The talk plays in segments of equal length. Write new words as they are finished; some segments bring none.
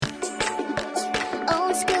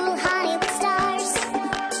school Hollywood stars.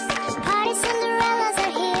 Party Cinderellas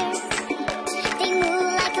are here. They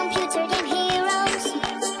move like computer game heroes.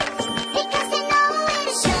 Because they know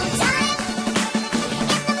it's showtime.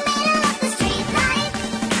 In the middle of the street light.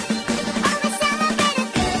 Always celebrate a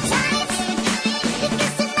good times.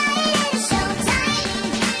 Because tonight is showtime.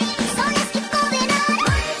 So let's keep moving on.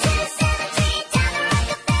 1, 2, 7, 3, down the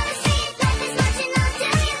Rockefeller Street. Life is marching on, do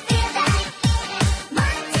you feel that?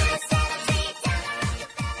 1, 2, 7, 3, down the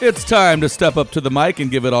Rockefeller. It's time to step up to the mic and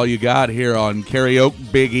give it all you got here on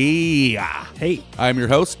Karaoke Big E. Hey, I'm your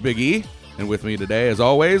host, Big E, and with me today, as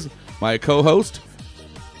always, my co-host,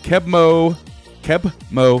 Kebmo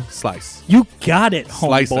Slice. you got it,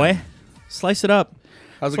 Slice homeboy. it. Slice it up.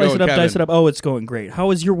 How's it Slice going, it up, Kevin? dice it up. Oh, it's going great. How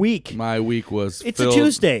was your week? My week was It's filled. a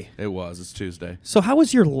Tuesday. It was. It's Tuesday. So how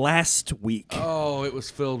was your last week? Oh, it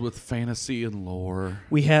was filled with fantasy and lore.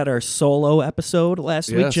 We had our solo episode last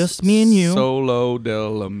week, Yes, just me and you. Solo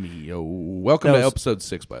del Mio. Welcome That to was- episode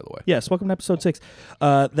 6, by the way. Yes, welcome to episode 6.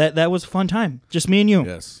 That was a fun time. Just me and you.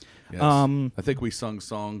 Yes. Yes. Um, I think we sung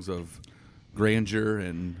songs of grandeur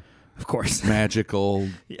and Of course. magical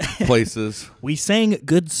places. We sang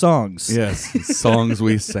good songs. Yes, songs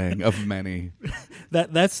we sang of many.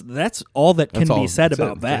 That's all that can That's all. be said That's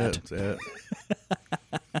about it. that. That's it.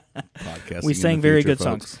 Podcasting We in sang the very future, good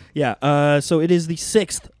folks. songs. Yeah. So it is the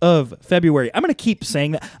 6th of February. I'm going to keep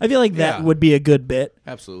saying that. I feel like that Yeah. would be a good bit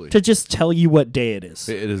Absolutely. to just tell you what day it is.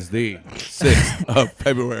 It is the 6th of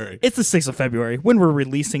February. It's the 6th of February when we're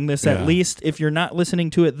releasing this, Yeah. at least. If you're not listening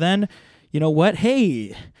to it then, you know what?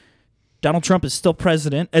 Hey, Donald Trump is still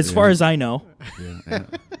president, as far as I know. Yeah.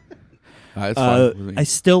 It's fine with me. I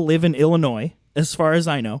still live in Illinois, as far as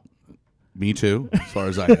I know. Me too, as far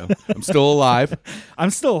as I know. I'm still alive,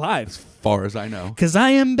 I'm still alive. as far as I know. Because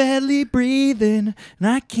I am badly breathing, and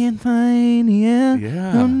I can't find the air.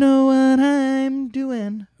 Yeah. Don't know what I'm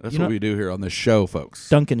doing. That's You what know- we do here on this show, folks.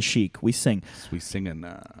 Duncan Chic, we sing. We singing.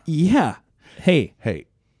 Yeah. Hey, Hey,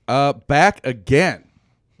 back again.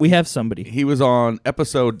 we have somebody. He was on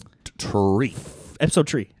episode 3. Episode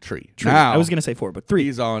 3. Tree. I was going to say 4, but 3.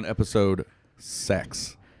 He's on episode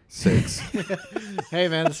 6. Hey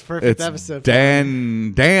man, this is a perfect It's episode.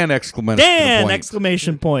 Dan exclamation Dan! point.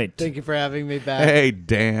 Exclamation point. Thank you for having me back. Hey,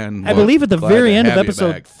 Dan. I Well, believe at the glad very to end of have you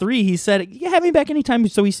episode back. 3, he said, "Yeah, have me back anytime."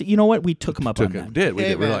 So he said, "You know what? We took him up on We that. did. We Hey,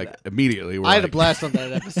 did. We're man. like, immediately. We're I had a like, blast on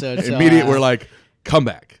that episode. So, We're like, come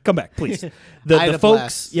back. Come back, please." I had The a folks,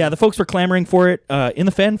 blast. yeah, the folks were clamoring for it in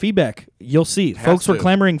the fan feedback. You'll see, folks were to.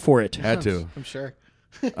 clamoring for it. Had to. I'm sure.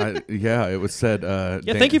 Yeah, it was said. Yeah,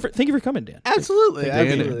 Dan, thank you for coming, Dan. Absolutely.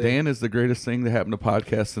 absolutely. Dan is the greatest thing that happened to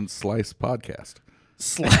podcasts since Slice Podcast.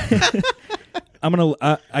 I'm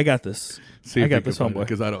gonna. I got this. See I if got this, homeboy.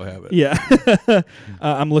 because I don't have it. Yeah,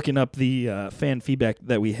 I'm looking up the fan feedback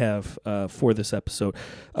that we have for this episode.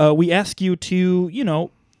 We ask you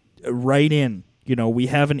to, write in. We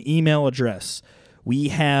have an email address. We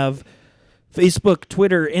have Facebook,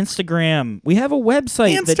 Twitter, Instagram. We have a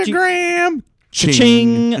website. That you, Instagram.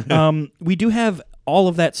 Ching. We do have all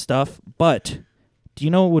of that stuff, but do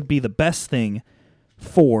you know what would be the best thing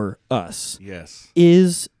for us? Yes.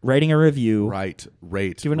 Is writing a review. Right.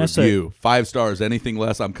 Rate. Giving us a- review. 5 stars. Anything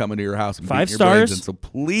less, I'm coming to your house and 5 beating your brains stars? in. So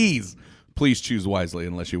please choose wisely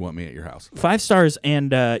unless you want me at your house. 5 stars,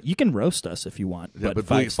 and you can roast us if you want. Yeah, but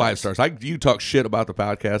 5 please, 5 stars. You talk shit about the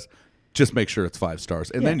podcast, just make sure it's 5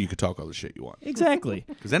 stars, and then you can talk all the shit you want. Exactly.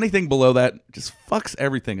 Because anything below that just fucks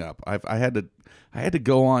everything up. I had to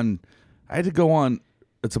go on.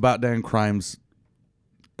 It's about Dan Crimes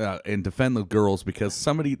and defend the girls because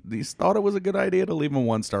somebody thought it was a good idea to leave them a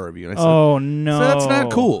 1-star review. And I said, Oh no, so that's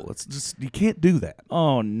not cool. It's just you can't do that.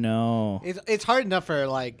 Oh no, It's hard enough for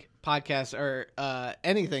like podcasts or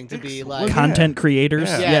anything to be like content creators.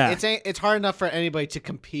 Yeah. Yeah, It's hard enough for anybody to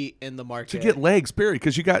compete in the market. To get legs, period.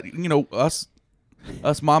 Because you got us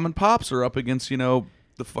mom and pops are up against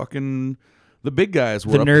the big guys.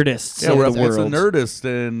 the nerdists Yeah, we're of up the against the world. Nerdist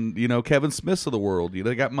and Kevin Smiths of the world.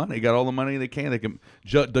 They got money, got all the money they can. They can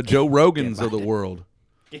the Joe Rogans of the world.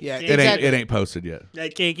 Yeah, It ain't posted yet. I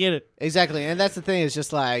can't get it. Exactly, and that's the thing. Is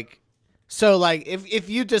just like. So, like, if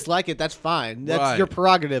you dislike it, that's fine. That's Right. your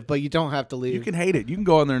prerogative, but you don't have to leave. You can hate it. You can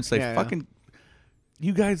go on there and say, Yeah, yeah. "Fucking,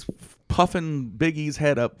 you guys puffing Big E's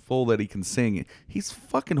head up full that he can sing. He's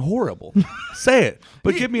fucking horrible." Say it,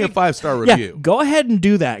 but give me a 5-star Yeah, review. go ahead and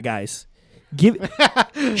do that, guys.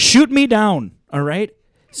 Shoot me down. All right.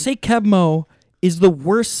 Say Kebmo is the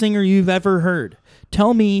worst singer you've ever heard.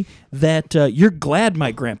 Tell me that you're glad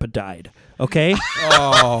my grandpa died. Okay.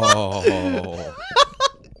 Oh,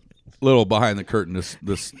 little behind the curtain. This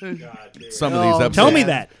some of these episodes. Tell me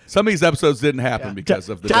that. Some of these episodes didn't happen because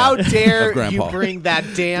of the How death dare of Grandpa. you bring that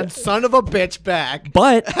damn son of a bitch back?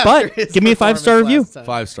 But his give me a 5-star performance review. last time.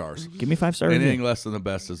 5 stars. Give me a 5-star Anything review. less than the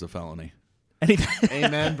best is a felony.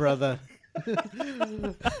 Amen, brother.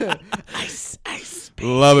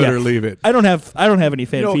 Love it Yeah. or leave it. I don't have any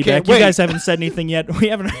fan Okay, feedback. You wait. guys haven't said anything yet. We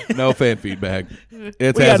haven't. No fan feedback. It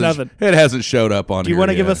We got hasn't. nothing. It hasn't showed up on. Do you want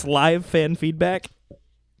to give us live fan feedback?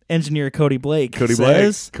 Engineer Cody Blake Cody Blake?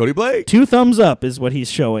 says Cody Blake. 2 thumbs up is what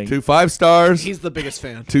he's showing. 2 5 stars. He's the biggest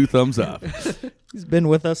fan. 2 thumbs up. He's been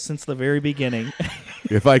with us since the very beginning.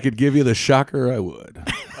 If I could give you the shocker, I would.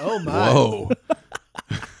 Oh my! Whoa.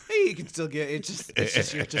 Hey, you can still get it. It's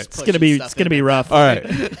just you're just. It's gonna be rough. All right.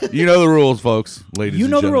 You know the rules, folks. Ladies You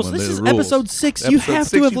and know the gentlemen. rules. This They're is the episode 6. You Episode have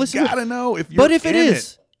 6, to have you listened to gotta it. know if you're But if it in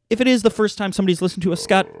is, if it is the first time somebody's listened to us,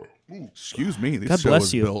 Scott, Excuse me. This God show bless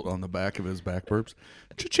was you. built on the back of his back burps.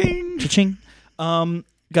 Cha-ching. cha-ching.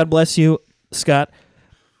 God bless you, Scott.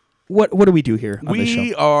 What do we do here on this show?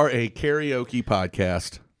 We are a karaoke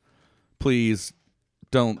podcast. Please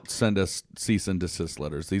don't send us cease and desist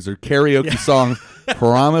letters. These are karaoke songs.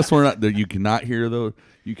 Promise we're not. You cannot hear the.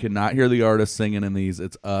 You cannot hear the artist singing in these.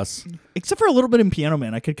 It's us Except for a little bit in Piano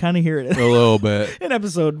Man. I could kind of hear it a little bit. in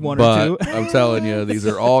episode 1 or But 2. I'm telling you, these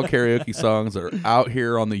are all karaoke songs that are out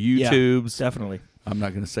here on the YouTubes. Definitely. I'm not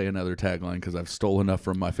going to say another tagline because I've stolen enough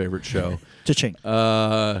from my favorite show. Cha-ching.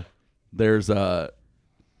 There's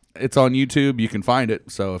it's on YouTube. You can find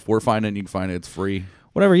it. So if we're finding it, you can find it. It's free.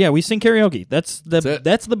 Whatever. Yeah, we sing karaoke. That's it.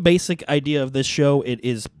 that's the basic idea of this show. It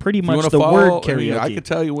is pretty If you much wanna the follow, word I mean, karaoke. I could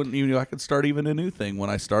tell you when I could start even a new thing when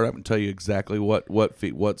I start up and tell you exactly what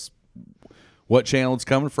channel it's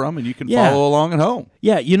coming from, and you can Yeah. follow along at home.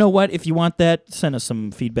 Yeah, you know what? If you want that, send us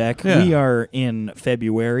some feedback. Yeah. We are in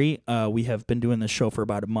February. We have been doing this show for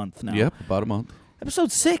about a month now. Yep, about a month.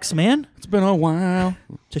 Episode 6, man. It's been a while.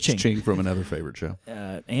 Cha-ching. Ching from another favorite show.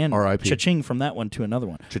 And R.I.P. cha-ching from that one to another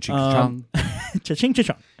one. Cha-ching, Cha-ching,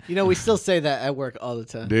 cha-ching. You know, we still say that at work all the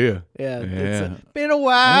time. Do you? Yeah. Yeah. It's been a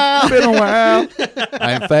while. Been a while.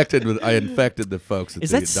 I infected the folks at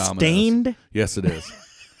Is the that Domino's. Stained? Yes, it is.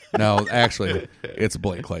 No, actually, it's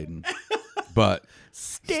Blake Clayton. But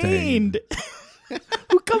Stained.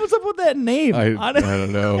 Who comes up with that name? I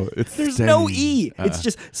don't know. It's There's no Stained. E. It's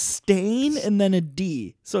just stain and then a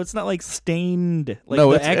D. So it's not like stained. Like no,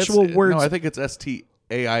 the it's actual words. No, I think it's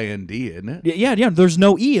STAIND, isn't it? Yeah. There's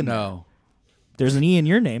no E in there. No. There's an E in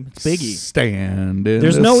your name. It's Big E. Stand in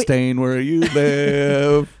There's the no- stain where you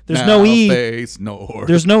live. There's now no E. Face north.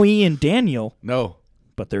 There's no E in Daniel, no.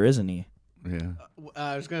 but there is an E. Yeah.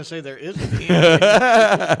 I was gonna say there is.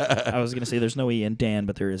 I was gonna say there's no E in Dan,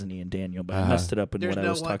 but there is an E in Daniel. But I messed it up in There's what I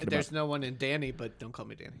no was one. talking There's about. no one in Danny, but don't call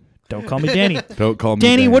me Danny. Don't call me Danny. Don't call me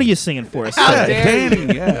Danny, Danny. what are you singing for us? How today? dare you.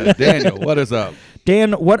 Danny, yeah. Daniel, what is up?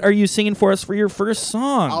 Dan, what are you singing for us for your first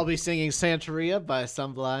song? I'll be singing Santeria by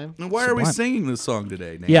Sublime. And why are we Sublime. singing this song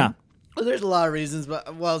today, Nate? yeah, Well, there's a lot of reasons,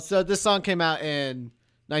 but so this song came out in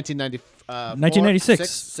 1990. 1996.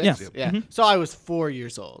 Six? Yeah. Yeah. So I was 4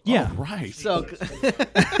 years old. yeah. Right. So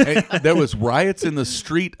And there was riots in the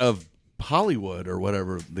street of Hollywood or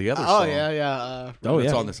whatever the other song. yeah. Oh,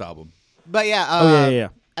 That's yeah. on this album. But yeah. Yeah.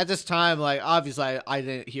 At this time, like obviously, I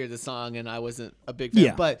didn't hear the song and I wasn't a big fan.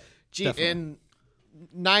 Yeah, But in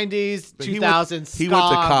 90s, But he 2000s, went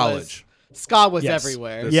to college. Ska was Yes.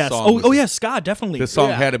 everywhere. This Yes. song was- Oh yeah. Scott, definitely. This song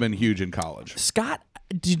Yeah. had to been huge in college. Scott,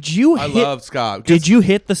 did you I hit? love ska. Did you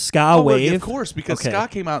hit the ska Oh, well, wave? of course, because Okay. ska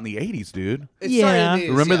came out in the 80s, dude. It Yeah. started in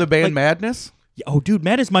the- Remember yeah. the band Like- Madness? Oh, dude,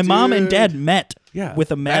 Madness. My mom and Dude. dad met. Yeah. With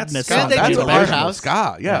a That's Madness ska. song. They That's do Our original House.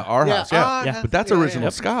 ska. Yeah, Our Yeah, House. Yeah. Our House. But that's Yeah, original yeah.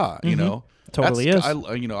 ska, you know? Totally That's, is.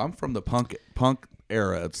 I'm from the punk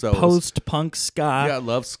era. So Post-punk ska. yeah, I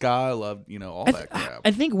love ska. I love, all that crap.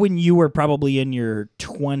 I think when you were probably in your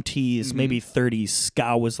 20s, maybe 30s,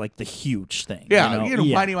 ska was like the huge thing. yeah,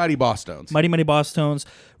 Yeah. Mighty Mighty Boss Stones. Mighty Mighty Boss Tones,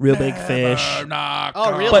 Real Big Fish.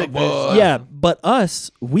 Oh, really? But Big Fish. yeah, but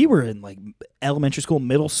us, we were in like elementary school,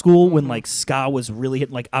 middle school when like ska was really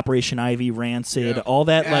hitting, like Operation Ivy, Rancid, Yeah. all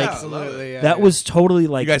that. Yeah, like Absolutely. Yeah, that yeah. was totally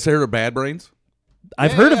like. You guys heard of Bad Brains?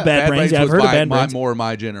 I've Yeah, heard yeah. of Bad Brains. Yeah, I've was heard of my- Bad Brains. more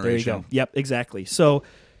my There you generation. go. Yep, exactly. So,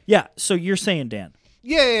 yeah. So you're saying, Dan?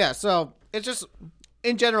 Yeah. So it's just,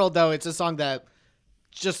 in general, though, it's a song that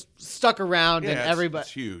just stuck around and it's everybody.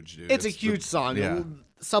 huge, dude. It's a huge song. Yeah.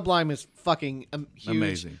 Sublime is fucking huge,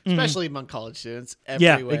 Amazing. especially among college students.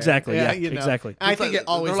 Yeah, Everywhere. exactly, yeah, you know. exactly. And I think it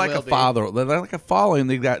always they're like will a be. father. They're like a following.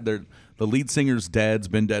 They got the lead singer's dead's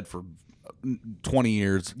been dead for 20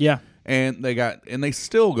 years. Yeah. And they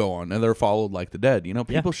still go on, and they're followed like the dead. You know,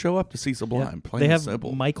 people show up to see Sublime. Plain They and have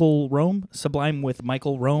simple. Michael Rome, Sublime with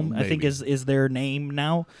Michael Rome, I think Maybe. is their name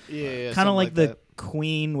now. Yeah, Kind something of like the that.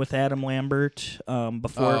 Queen with Adam Lambert.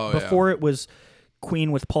 Before Oh, before it was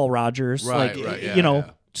Queen with Paul Rogers. Right, like right, yeah, you know,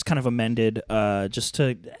 yeah. just kind of amended, just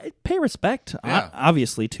to pay respect, Yeah.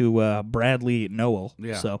 obviously to Bradley Nowell.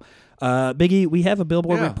 Yeah. So. Biggie, we have a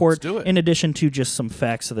Billboard Yeah, report. let's do it. In addition to just some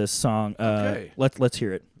facts of this song, Okay. let's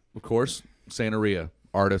hear it. Of course, Santeria,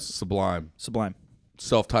 artist, Sublime. Sublime.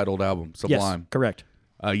 Self-titled album, Sublime. Yes, correct.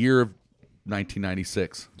 Year of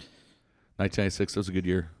 1996. 1996 was a good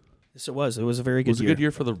year. Yes, it was. It was a very good Was it year. a good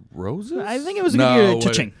year for the Roses? I think it was a good year. wait.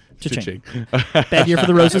 Cha-ching. Cha-ching. Cha-ching. Bad year for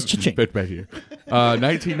the Roses. Cha-ching. Bad year.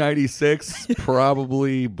 1996,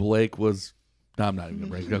 probably Blake was... No, I'm not even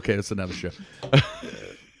going to break. Okay, that's another show.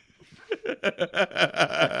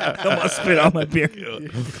 I almost spit out my beer.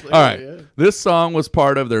 All right. This song was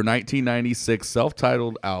part of their 1996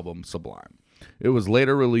 self-titled album, Sublime. It was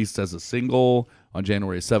later released as a single on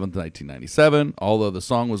January 7th, 1997. Although the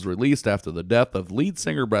song was released after the death of lead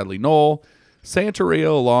singer Bradley Nowell, Santeria,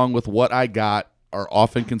 along with What I Got, are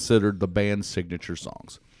often considered the band's signature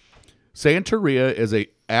songs. Santeria is a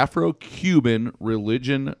Afro-Cuban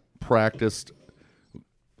religion practiced...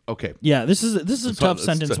 Okay. Yeah, this is a tough it's-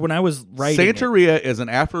 sentence. When I was writing it. Santeria is an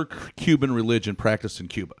Afro-Cuban religion practiced in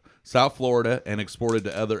Cuba, South Florida, and exported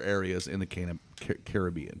to other areas in the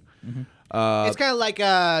Caribbean. It's kind of like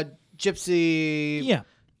a gypsy, Yeah.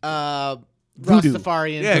 Voodoo.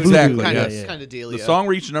 Rastafarian, Yeah, exactly, kind yes. of deal. The yeah. song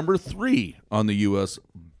reached number 3 on the U.S.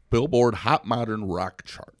 Billboard Hot Modern Rock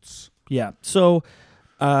charts. Yeah. So,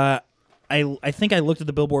 I think I looked at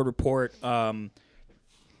the Billboard report.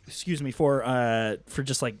 For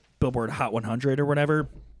just like Billboard Hot 100 or whatever.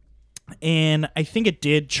 And I think it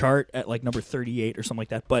did chart at like number 38 or something like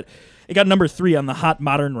that. But it got number 3 on the Hot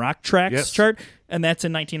Modern Rock Tracks Yes. chart. And that's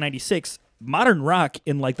in 1996. Modern rock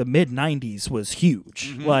in like the mid 90s was huge.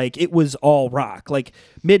 Mm-hmm. Like it was all rock. Like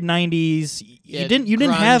mid 90s, Yeah, you didn't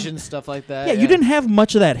grunge have and stuff like that. yeah, you didn't have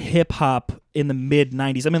much of that hip hop in the mid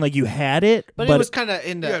 90s. I mean, like you had it, but it was kind of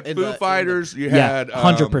in the You had in Foo the- Fighters. You Yeah, had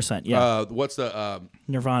 100%, yeah. What's the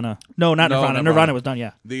Nirvana. No, not No, Nirvana. never Nirvana mind. was done.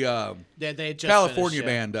 Yeah, the they had just California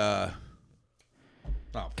finished, band?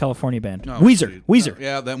 California band. No, Weezer. dude. Weezer.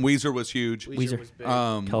 Yeah, then Weezer was huge. Yeah. Weezer. Was big.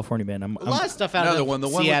 California band. a lot of stuff out Another of one, the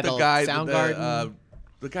one Seattle, with the guy, Soundgarden.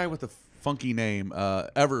 the guy with the funky name,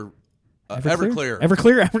 Everclear.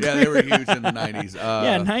 Everclear. Yeah, they were huge in the 90s.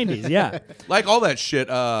 Yeah, 90s. Yeah. Like all that shit.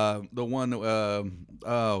 The one.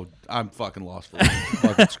 Oh, I'm fucking lost for it.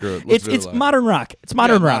 Fucking screw it. Let's do It's it live. modern rock. It's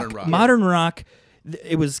modern rock. modern rock. Modern rock.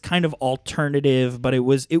 It was kind of alternative, but it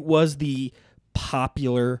was the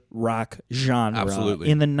popular rock genre. Absolutely.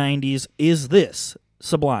 In the 90s is this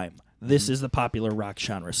Sublime. This is the popular rock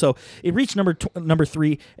genre. So it reached number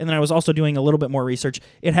 3, and then I was also doing a little bit more research.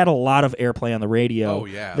 It had a lot of airplay on the radio. Oh,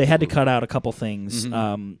 yeah, They had to absolutely. cut out a couple things,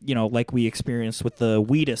 like we experienced with the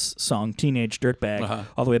Wheatus song "Teenage Dirtbag"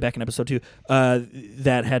 all the way back in episode 2.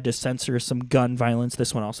 That had to censor some gun violence.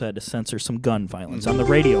 This one also had to censor some gun violence on the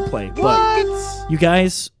radio play. But what? you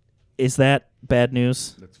guys, is that bad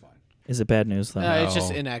news? That's fine. Is it bad news though? It's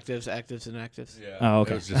just No. inactives, actives, inactives. Yeah. Oh,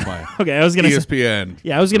 okay. It was just my Okay, I was gonna say. ESPN.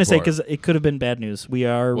 Yeah, I was gonna say report. because it could have been bad news. We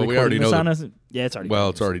are Well, we recording already this know on yeah, it's already. Well, bad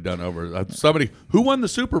it's news. already done over. Somebody who won the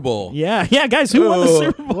Super Bowl. Yeah, guys, who won the Oh.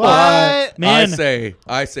 Super Bowl? What? Man,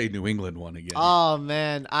 I say New England won again. Oh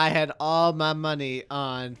man, I had all my money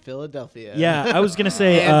on Philadelphia. yeah, I was gonna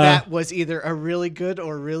say. and that was either a really good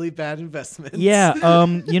or really bad investment. Yeah,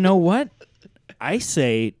 you know what? I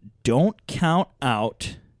say don't count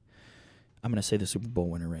out. I'm going to say the Super Bowl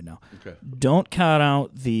winner right now. Okay. Don't count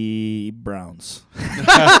out the Browns.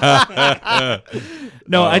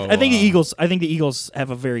 No, I think the Eagles. I think the Eagles have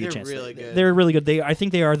a very good They're chance. really good. They're really good. I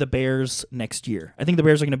think they are the Bears next year. I think the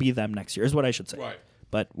Bears are going to be them next year. Is what I should say. Right.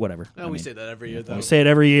 But whatever. No, I we mean, say that every year though. we say it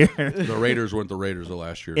every year. The Raiders weren't the Raiders of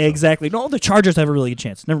last year. so Exactly. No, the Chargers have a really good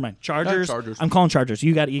chance. Never mind. Chargers. Chargers. I'm calling Chargers.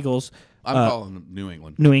 You got Eagles. I'm calling New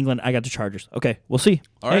England. New England. I got the Chargers. Okay, we'll see.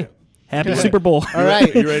 All Hey, right. happy Super Bowl. All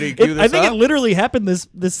right. You ready to cue this I think up? it literally happened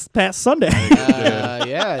this past Sunday.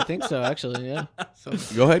 Yeah, I think so. Actually, yeah. So,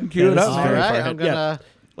 Go ahead and cue Yeah, it this up. is all very right, far I'm ahead. Yeah. gonna.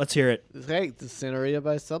 Let's hear it. Hey, the Santeria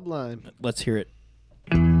by Sublime. Let's hear it.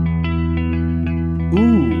 Ooh.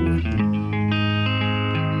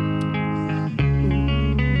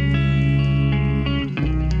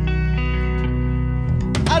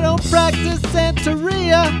 I don't practice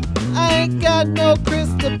Santeria. I ain't got no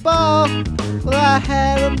crystal ball. Well, I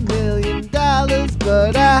had $1 million,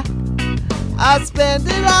 but I I'd spend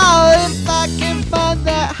it all if I can find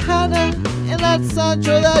that Hannah and that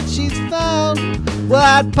Sancho that she's found. Well,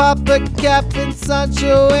 I'd pop a cap in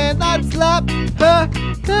Sancho and I'd slap her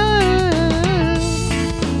down.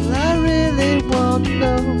 Well, I really want to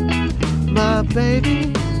know my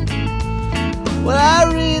baby. Well, I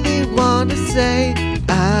really want to say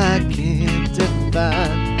I can't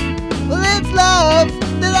define. Well, it's love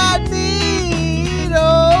that I need,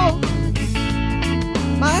 oh.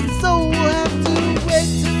 My soul will have to wait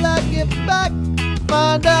till I get back.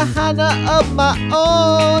 Find a Hannah of my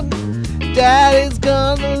own. Daddy's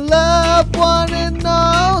gonna love one and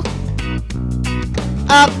all.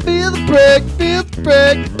 I feel the break, feel the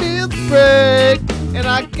break, feel the break. And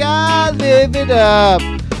I gotta live it up.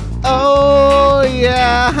 Oh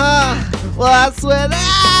yeah. Well, I swear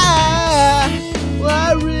that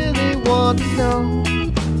I really want to know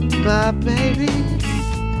my baby.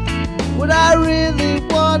 What I really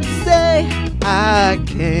want to say, I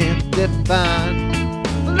can't define.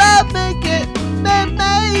 Well, I make it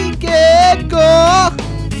go.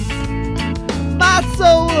 My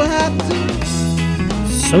soul will have to.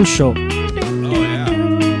 Social. Oh yeah.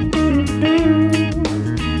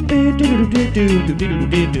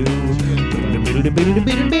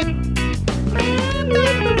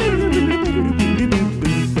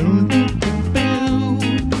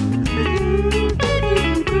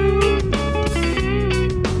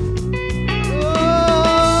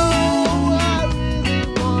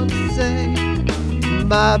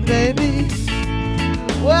 My baby,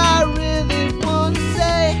 what I really want to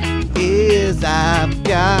say is I've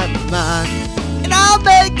got mine, and I'll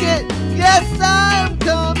make it. Yes, I'm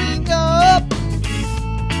coming up.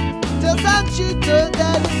 Tell Sanchito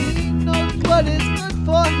that he knows what is good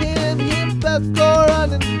for him. He best go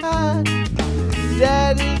running high.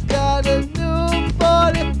 Daddy's got a new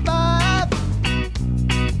 45,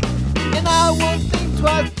 and I won't think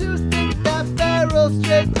twice to stick that barrel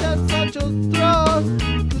straight down Sancho's throat.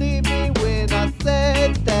 Believe me when I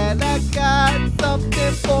said that I got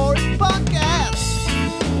something for his punk ass.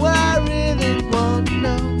 What I really want to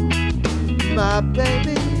know, my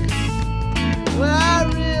baby, what I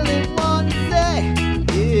really want to say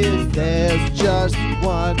is there's just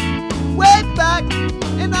one way back,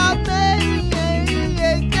 and I'll make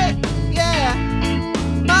it, yeah.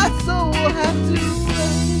 My soul will have to wait.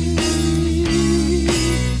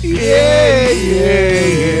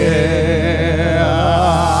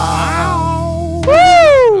 Yeah.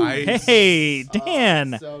 Woo! Nice. Hey,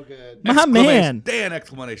 Dan. So good. My man. Dan!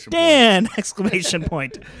 Exclamation point. Dan! Exclamation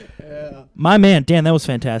point. My man, Dan, that was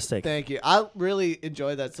fantastic. Thank you. I really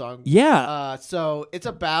enjoyed that song. Yeah. So it's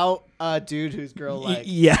about a dude whose girl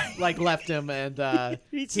Yeah. left him, and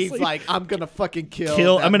He's he's just like, I'm gonna fucking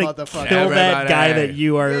kill that I'm gonna motherfucker. kill that Everybody. guy that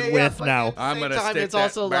you are Yeah, with but now. at the I'm same gonna time, stick it's that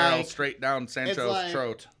also barrel like, straight down Sancho's like-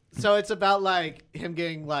 throat. So it's about like him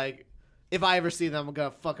getting like, if I ever see them, I'm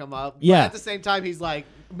gonna fuck him up. Yeah. But at the same time, he's like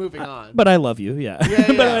moving on. But I love you, yeah. Yeah,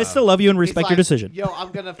 But yeah. I still love you and He's respect your like, decision. Yo,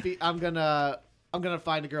 I'm gonna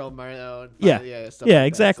find a girl of my own. Yeah. Stuff Yeah, like that.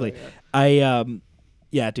 exactly. So, yeah.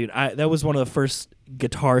 Yeah, dude, that was one of the first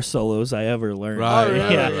guitar solos I ever learned. Right, Oh,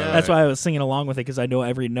 really? Yeah, Right. that's why I was singing along with it because I know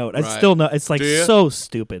every note. I Right. still know. It's like Do you? so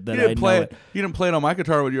stupid that You I didn't know play it. You didn't play it on my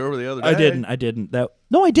guitar when you were over the other day. I didn't. I didn't.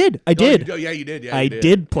 No, I did. I Oh, did. yeah, you did. Yeah, I you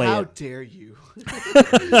did play How it. dare you?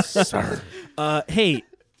 Sir. Hey,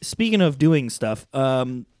 speaking of doing stuff,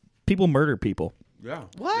 people murder people Yeah.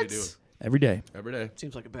 What? They do. every day, Every day.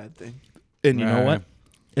 Seems like a bad thing. and you know Yeah. what?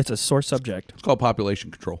 It's a sore subject. It's called population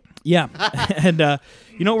control. Yeah, and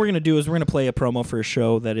you know what we're gonna do is we're gonna play a promo for a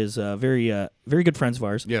show that is very good friends of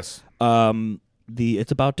ours. Yes. The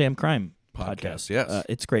It's About Damn Crime podcast. Yes.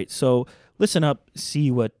 It's great. So listen up, see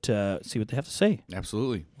what they have to say.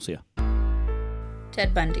 Absolutely. We'll see ya.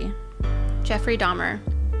 Ted Bundy, Jeffrey Dahmer,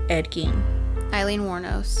 Ed Gein, Eileen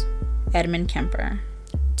Wuornos. Edmund Kemper.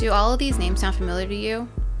 Do all of these names sound familiar to you?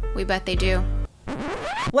 We bet they do.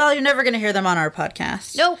 Well, you're never going to hear them on our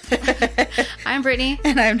podcast. Nope. I'm Brittany,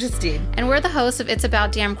 And I'm Justine. and we're the hosts of It's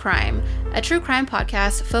About Damn Crime, a true crime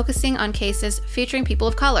podcast focusing on cases featuring people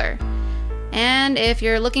of color. And if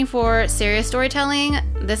you're looking for serious storytelling,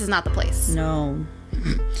 this is not the place. No.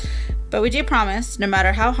 But we do promise, no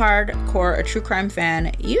matter how hardcore a true crime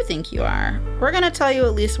fan you think you are, we're going to tell you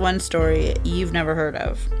at least one story you've never heard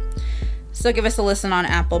of. So give us a listen on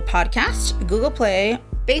Apple Podcasts, Google Play,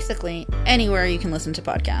 basically anywhere you can listen to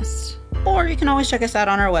podcasts. Or you can always check us out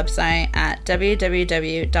on our website at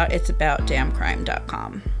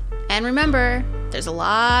www.itsaboutdamncrime.com. And remember, there's a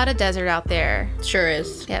lot of desert out there. Sure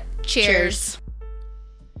is. Yep. Cheers.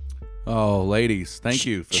 Oh, ladies, thank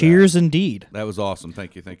you. For Cheers, indeed. That was awesome.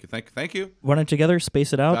 Thank you. Run it together,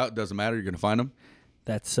 space it out. That doesn't matter. You're gonna find them.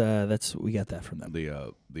 That's we got that from them.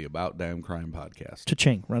 The About Damn Crime podcast.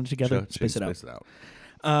 Cha-ching. Run it together, Cha-ching, space it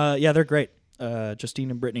out. Yeah, they're great. Justine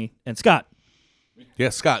and Brittany and Scott. Yeah,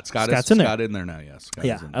 Scott's in there. Scott in there now. Yes. Scott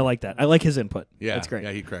Yeah, is in I there. like that. I like his input. Yeah, that's great.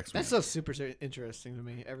 Yeah, he cracks me. That stuff's super interesting to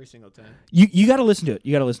me every single time. You got to listen to it.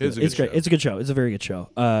 You got to listen It's to a it. It's good great. show. It's a good show. It's a very good show.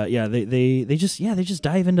 Yeah, they just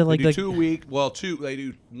dive into They like do like 2 week. Well, two. They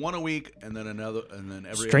do one a week, and then another, and then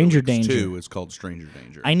every Stranger other week's Danger. 2 is called Stranger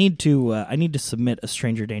Danger. I need to submit a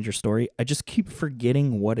Stranger Danger story. I just keep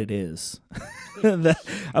forgetting what it is.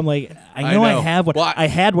 I'm like, I know I know. have one. Well, I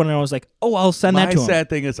had one, and I was like, oh, I'll send My that to him. sad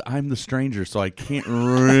thing is I'm the stranger, so I can't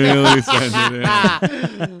really send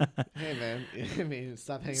it in. Hey man, I mean,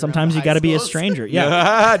 stop hanging. Sometimes you around got to high be a schools. stranger.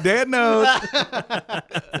 Yeah. Dad knows.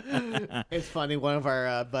 It's funny. One of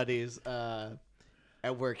our buddies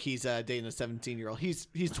at work, he's dating a 17-year-old. He's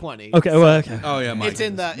 20. Okay. Well, okay. Oh yeah, Mikey. It's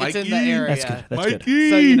in the Mikey. area. That's good. That's good. Mikey.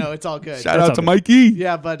 So you know it's all good. Shout That's out all to good. Mikey.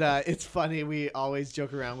 Yeah, but it's funny. We always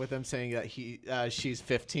joke around with him saying that she's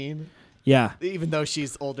 15, Yeah. even though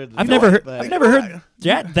she's older than I've me, never heard. but- I've never heard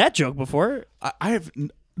that joke before. I have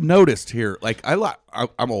noticed here. Like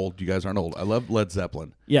I'm old. You guys aren't old. I love Led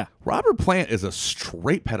Zeppelin. Yeah. Robert Plant is a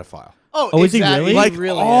straight pedophile. Oh, is he exactly. really? Like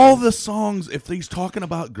really all is. the songs, if he's talking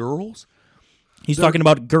about girls, He's talking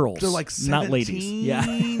about girls, they're like 17, not ladies. Yeah.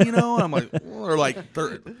 you know. And I'm like, or like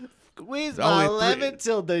 30. Squeeze Only my three- lemon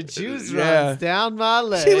till the juice Yeah. runs down my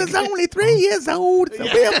leg. She was only 3 years old. So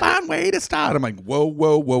be a fine way to start. I'm like, whoa.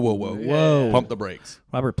 Whoa. Pump the brakes.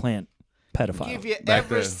 Robert Plant, pedophile. Give you Back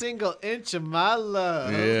every then. single inch of my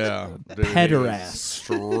love. Yeah, dude, Pederast. he's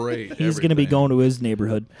Straight. He's going to be everything. going to his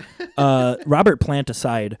neighborhood. Robert Plant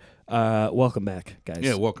aside, welcome back, guys.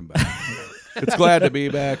 Yeah, welcome back. It's glad to be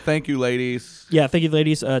back. Thank you, ladies. Yeah, thank you,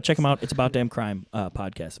 ladies. Check them out. It's About Damn Crime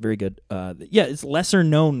podcast. Very good. Yeah, it's lesser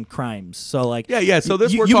known crimes. So like, Yeah. So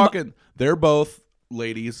this you- we're you mu- talking. They're both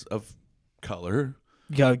ladies of color.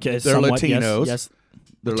 they're They're Latinos. Yes.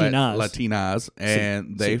 They're Latinas. Latinas,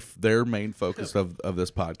 and their main focus of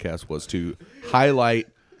this podcast was to highlight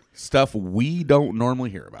stuff we don't normally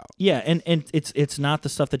hear about. Yeah, and it's not the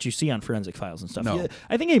stuff that you see on Forensic Files and stuff. No. Yeah,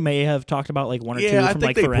 I think they may have talked about like one or two I from think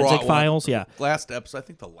like they Forensic brought Files. one, Yeah. last episode. I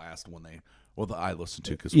think the last one that I listened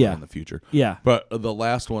to because Yeah. we're in the future. Yeah. But the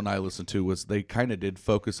last one I listened to was they kind of did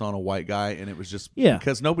focus on a white guy, and it was just Yeah.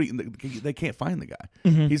 because they can't find the guy.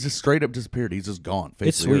 He's just straight up disappeared. He's just gone. Face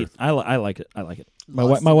It's of the sweet. earth. I like it. I like it. My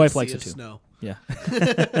Lost my in wife the likes sea it of too. Snow. Yeah.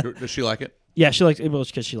 Does she like it? Yeah, she likes it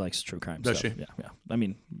because she likes true crime Does stuff. she? Yeah. I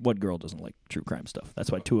mean, what girl doesn't like true crime stuff?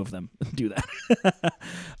 That's why two of them do that.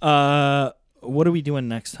 What are we doing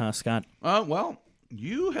next, huh, Scott? Well,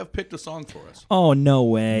 you have picked a song for us. Oh, no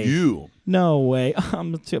way. You. No way.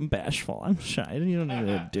 I'm bashful. I'm shy. You don't need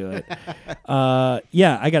to do it.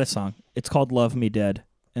 Yeah, I got a song. It's called Love Me Dead,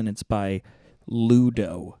 and it's by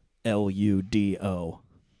Ludo. Ludo.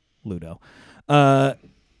 Ludo.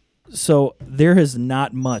 So there is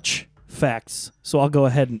not much facts. So I'll go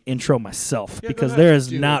ahead and intro myself because there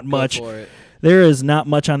is not much. Go for it. There is not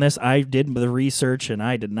much on this. I did the research and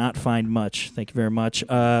I did not find much. Thank you very much.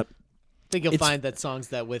 I think you'll It's- find that songs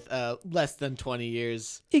that with less than 20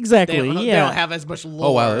 years, Exactly. they don't Yeah. have as much lore.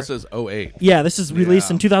 Oh wow, this is 08. Yeah, this is released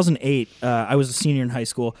Yeah. in 2008. I was a senior in high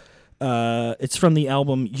school. It's from the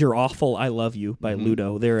album "You're Awful, I Love You" by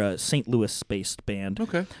Ludo. They're a St. Louis-based band.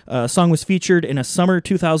 Okay. Song was featured in a summer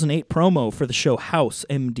 2008 promo for the show House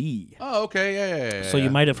MD. Oh, okay. Yeah. So you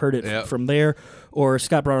might have heard it Yeah. from there, or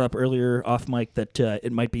Scott brought up earlier off mic that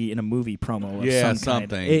it might be in a movie promo. Of Yeah, some kind.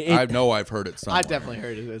 something. It- I know I've heard it somewhere. I've definitely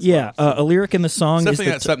heard it. As yeah, well. a lyric in the song is Something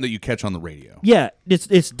the that's something that you catch on the radio. yeah,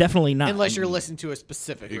 it's definitely not Unless you're listening to a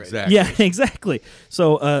specific radio. Exactly. Yeah, exactly.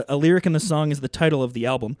 So a lyric in the song is the title of the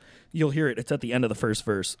album. You'll hear it. It's at the end of the first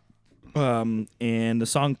verse. And the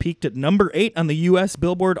song peaked at number 8 on the U.S.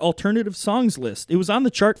 Billboard Alternative Songs list. It was on the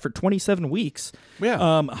chart for 27 weeks. Yeah.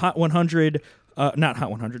 Hot 100, not Hot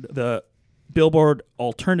 100, the Billboard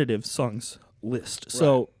Alternative Songs list.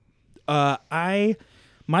 So my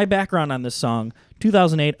background on this song,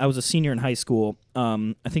 2008, I was a senior in high school.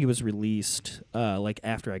 I think it was released like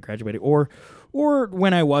after I graduated or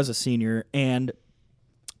when I was a senior, and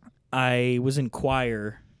I was in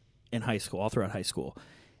choir in high school, all throughout high school.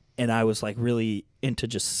 And I was like really into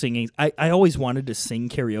just singing. I always wanted to sing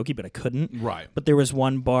karaoke, but I couldn't. Right. But there was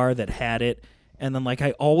one bar that had it. And then like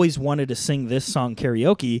I always wanted to sing this song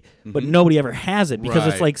karaoke, but nobody ever has it because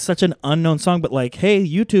it's Right. like such an unknown song. But like, hey,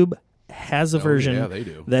 YouTube has a version yeah, they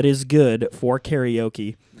do. that is good for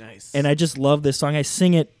karaoke. Nice. And I just love this song. I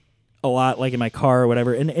sing it a lot, like in my car or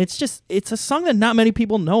whatever. And it's a song that not many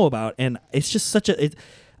people know about, and it's just such a.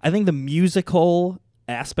 I think the musical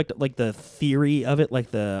aspect, like the theory of it,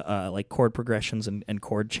 like the like chord progressions and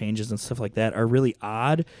chord changes and stuff like that, are really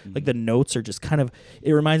odd. Like the notes are just kind of.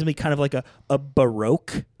 It reminds me kind of like a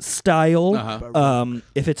Baroque style.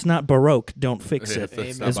 If it's not Baroque, don't fix it. If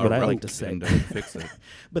it's Is not what I like Baroque, to say. then don't fix it.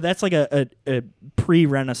 But that's like a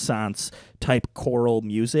pre-Renaissance type choral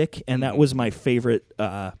music, and that was my favorite.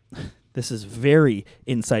 This is very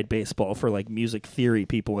inside baseball for like music theory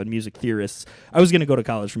people and music theorists. I was going to go to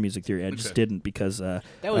college for music theory. I just didn't because That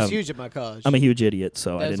was huge at my college. I'm a huge idiot,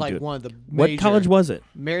 so I That's didn't like do it. one of the What major- college was it?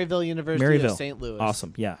 Maryville University Maryville, of St. Louis.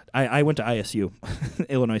 Awesome. Yeah, I went to ISU,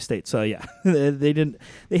 Illinois State. So yeah,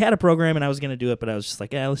 they had a program, and I was going to do it, but I was just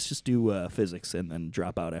like, let's just do physics and then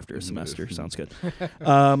drop out after a semester. Sounds good.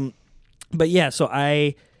 But yeah, so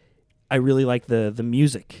I really like the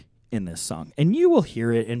music in this song, and you will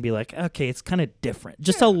hear it and be like, okay, it's kind of different,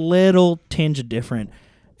 just a little tinge different,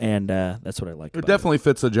 and that's what I like. It about definitely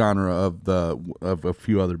fits a genre of a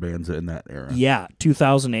few other bands in that era. Yeah,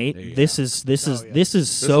 2008. Yeah. This is so This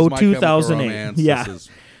is My Chemical 2008. Romance. Yeah, This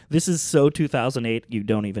this is so 2008. You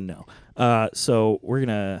don't even know. So we're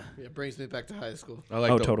gonna. It brings me back to high school. I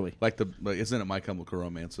like Oh, the, totally. Like isn't it My Chemical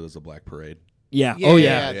Romance? So there's a Black Parade. Yeah. Yeah, Oh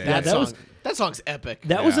yeah. That, that song, was that song's epic.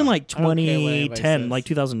 that was in like I don't care what anybody 2010, says. like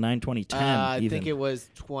 2009, 2010. I even. think it was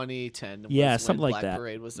 2010. was Yeah, when something like Black that.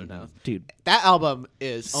 Parade was announced. Dude, That album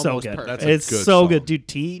is so almost good. perfect. That's a It's good so song. good, dude.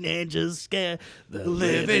 Teenagers scare the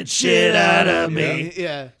living shit out of me.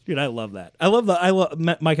 Yeah. Dude, I love that. I love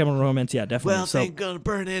My Chemical Romance. Yeah, definitely. Well, so, they're gonna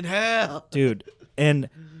burn in hell. dude, and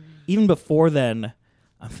even before then,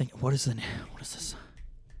 I'm thinking, what is this?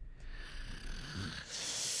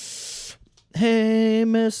 Hey,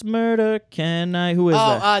 Miss Murder, can I? Who is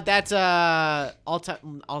that? That's Alta.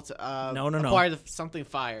 No. Part of something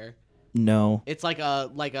fire. No, It's like a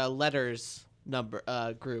letters number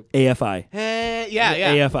group. AFI. Hey, yeah.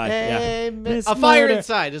 AFI, yeah. Hey, Miss a fire Murder.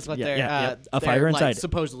 inside is what Yeah, they're. yeah. A they're, Fire like, Inside.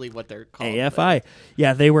 supposedly what they're called. AFI.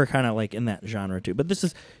 Yeah, they were kind of like in that genre too. But this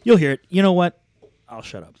is, you'll hear it. You know what? I'll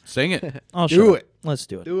shut up. Sing it. I'll Do shut up. it. Let's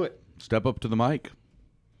do it. Do it. Step up to the mic.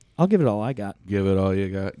 I'll give it all I got. Give it all you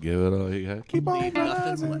got. Give it all you got. Keep on Ain't nothing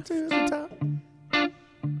rising left. to the top.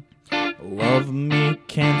 Love me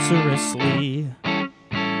cancerously,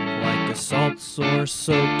 like a salt sore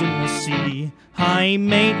soaked in the sea. High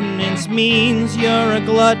maintenance means you're a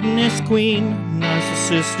gluttonous queen,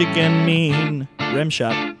 narcissistic and mean. Rim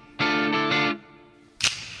shot.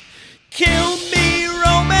 Kill me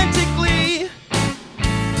romantically,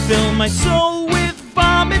 fill my soul with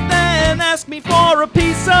vomit, then ask me for a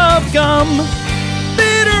piece of gum.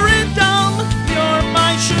 Bitter and dumb, you're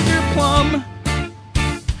my sugar plum.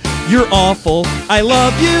 You're awful, I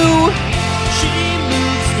love you. She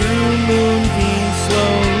moves through moonbeams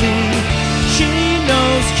slowly. She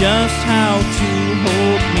knows just how to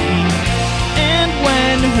hold me. And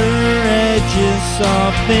when her edges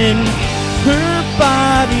soften, her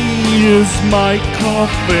body is my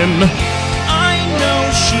coffin. I know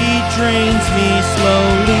she drains me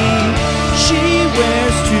slowly. She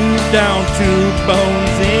wears two down to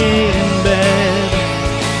bones in bed.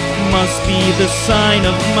 Must be the sign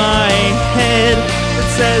of my head that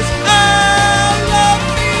says, oh, love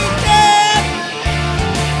me dead.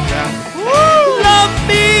 Love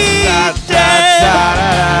me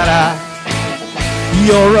dead.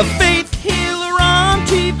 You're a faith healer on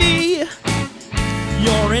TV.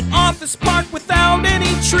 You're an office park without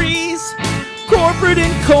any trees. Corporate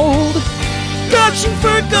and cold, gushing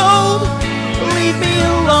for gold. Leave me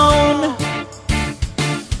alone.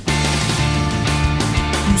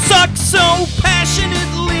 You suck so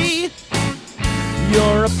passionately.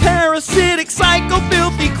 You're a parasitic, psycho,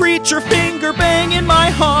 filthy creature, finger banging my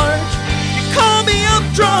heart. You call me up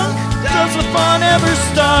drunk, does the fun ever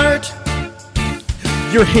start?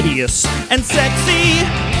 You're hideous and sexy.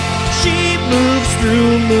 She moves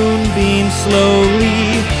through moonbeams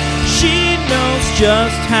slowly. She knows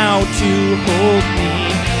just how to hold me.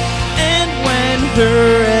 And when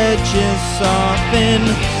her edges soften,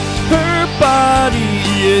 her body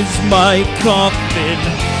is my coffin.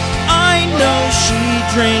 I know she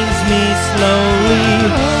drains me slowly.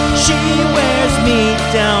 She wears me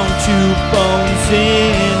down to bones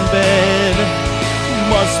in bed.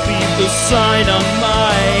 Must be the sign on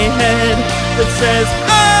my head that says,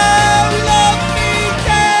 oh, love me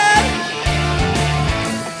dead.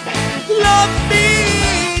 Love me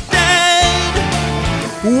dead.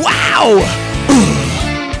 Wow!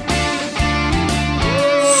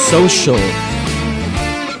 Social.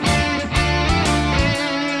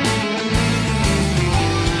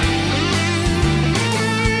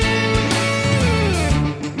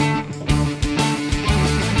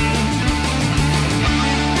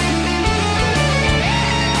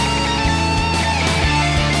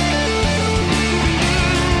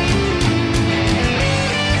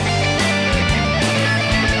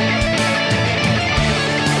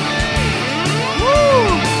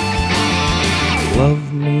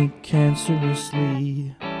 Love me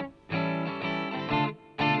cancerously.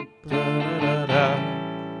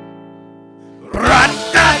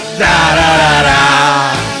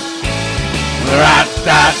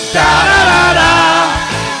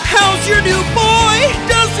 How's your new boy?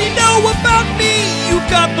 Does he know about me? You've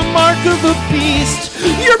got the mark of a beast.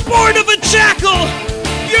 You're born of a jackal.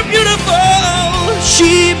 You're beautiful.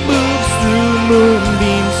 She moves through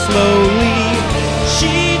moonbeams slowly.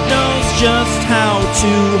 She knows just how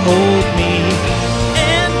to hold me.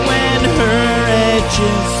 And when her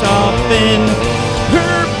edges soften,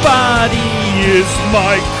 her body is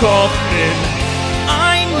my coffin.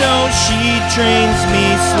 I know she trains me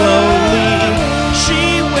slowly.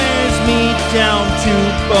 She wears me down to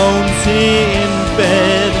bones in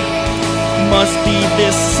bed. Must be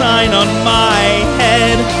this sign on my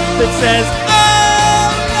head that says,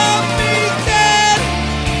 oh, love me dead.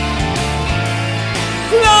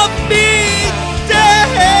 Love me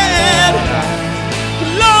dead.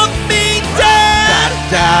 Love me dead.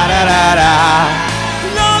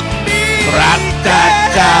 Love me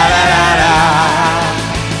dead.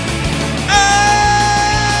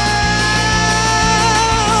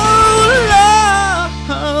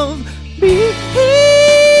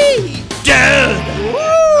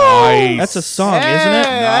 Nice. That's a song, isn't Hey, it?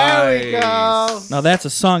 there we go. Now that's a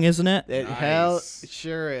song, isn't it? Hell, Nice. it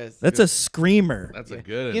sure is. That's a screamer. That's a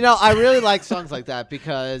good. You know, I really like songs like that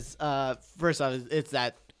because, first off, it's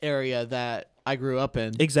that area that I grew up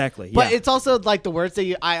in. Exactly. But yeah. it's also like the words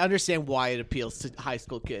that I understand why it appeals to high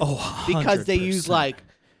school kids. Oh, because they use 100%. like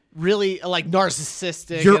really like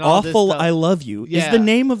narcissistic. You're and all this Awful, stuff. I Love You is Yeah. the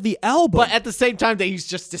name of the album. But at the same time, they use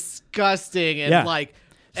just disgusting and Yeah. like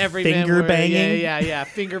every Finger man word. banging. Yeah,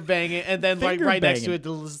 finger banging, and then like Finger right next to banging. it,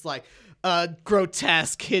 there's like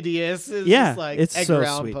grotesque, hideous. It's Yeah, just like it's so Edgar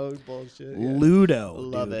Allan sweet. Poe bullshit. Yeah. Ludo. I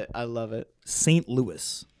love dude. it. I love it. St.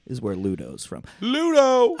 Louis is where Ludo's from.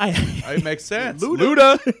 Ludo. I It makes sense.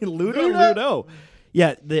 Ludo. Ludo.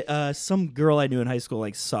 Yeah, some girl I knew in high school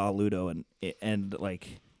like saw Ludo and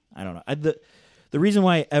like I don't know. The reason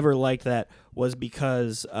why I ever liked that was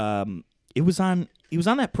because it was on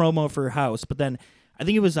that promo for House, but then I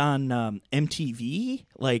think it was on MTV.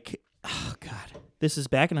 Like, oh god, this is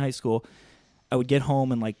back in high school. I would get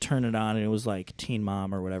home and like turn it on, and it was like Teen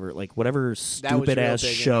Mom or whatever, like whatever stupid real ass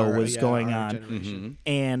big in show our- was yeah, going our on. generation.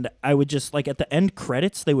 And I would just like at the end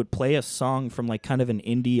credits, they would play a song from like kind of an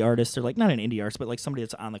indie artist, or like not an indie artist, but like somebody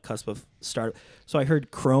that's on the cusp of start. So I heard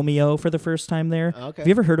Chromeo for the first time there. Okay. Have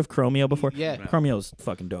you ever heard of Chromeo before? Yeah. Chromeo's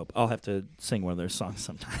fucking dope. I'll have to sing one of their songs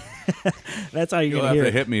sometime. That's how you're You'll gonna have hear to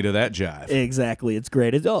it. hit me to that jive. Exactly. It's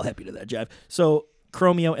great. It's all happy to that jive. So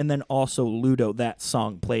Chromeo and then also Ludo, that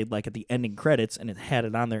song played like at the ending credits, and it had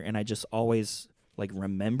it on there, and I just always like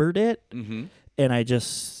remembered it. Mm-hmm. And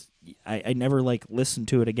I never like listened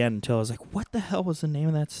to it again until I was like, what the hell was the name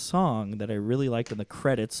of that song that I really liked in the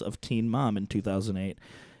credits of Teen Mom in 2008?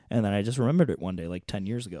 And then I just remembered it one day, like 10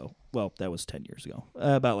 years ago. Well, that was 10 years ago.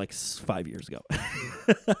 About like 5 years ago.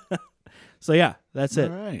 So yeah, that's it.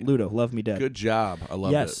 All right. Ludo, Love Me Dead. Good job. I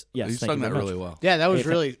love Yes, it. yes, You thank sung you that very really much. well. Yeah, that was Hey,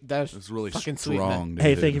 really It was really fucking sweet, man. strong.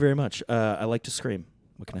 Hey, dude. thank you very much. I like to scream.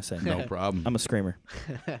 What can I say? No problem. I'm a screamer.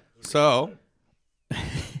 So,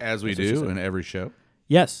 as we That's what she do said. in every show,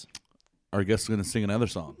 Yes. our guest is going to sing another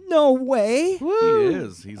song. No way. He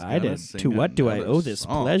is. He's I gonna did. sing To what do I another owe this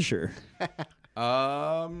song. pleasure?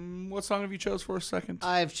 What song have you chose for a second?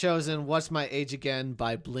 I've chosen "What's My Age Again"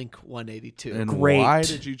 by Blink 182. And Great why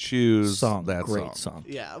did you choose Song. that Great song? song.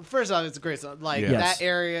 Yeah, first off, it's a great song. Like Yes.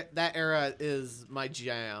 that era is my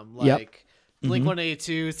jam. Yep. Like Blink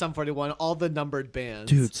 182, Sum 41, all the numbered bands.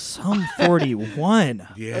 Dude, Sum 41.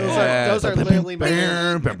 Yeah. Those are literally my.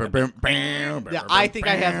 Yeah, Yeah, I think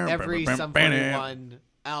I have every Sum 41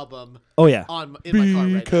 album Oh, yeah. in my car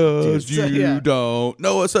right now. Because Dude, so, you yeah. don't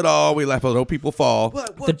know us at all. We laugh at old people fall.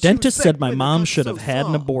 The dentist said my mom should have had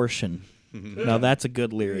an abortion. Now that's a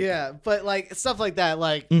good lyric. Yeah, but like stuff like that.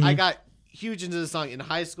 Like I got huge into the song in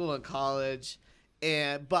high school and college,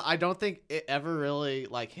 but I don't think it ever really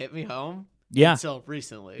like hit me home. Yeah. Until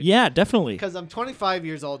recently. Yeah, definitely. Because I'm 25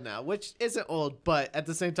 years old now, which isn't old, but at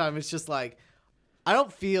the same time, it's just like I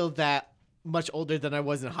don't feel that much older than I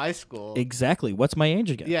was in high school. Exactly. What's my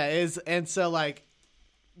age again? Yeah, and so like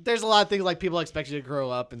there's a lot of things like people expect you to grow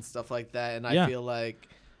up and stuff like that, and Yeah. I feel like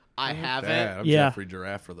I Dad, haven't. I'm Yeah. Jeffrey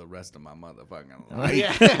Giraffe for the rest of my motherfucking life.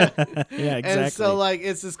 Yeah. Yeah, exactly. And so like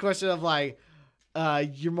it's this question of like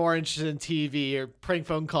you're more interested in TV or prank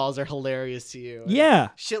phone calls are hilarious to you. yeah.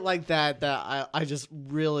 Shit like that I just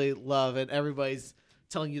really love, and everybody's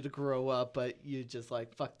telling you to grow up, but you just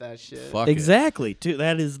like fuck that shit. Fuck it. Exactly.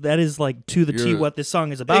 That is like to the T You're- what this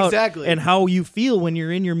song is about. Exactly. And how you feel when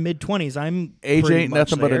you're in your mid-20s. I'm Age pretty ain't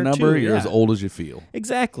much nothing but a there, number. too, You're yeah. as old as you feel.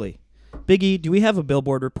 Exactly. Biggie, do we have a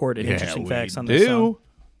Billboard report and interesting we facts on this song?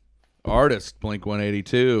 Artist,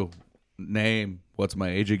 Blink-182. Name, What's My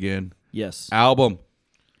Age Again? Yes. Album,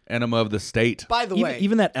 Enema of the State. By the way,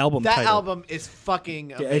 Even that album that title. album is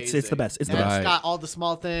fucking amazing. it's the best. It's the And best. It's got all the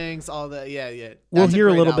small things, all the yeah. We'll That's hear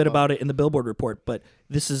a great little bit album. about it in the Billboard report, but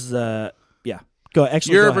this is yeah. Go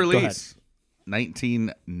actually. Year go of ahead, go ahead. release,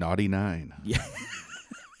 1999. Yeah.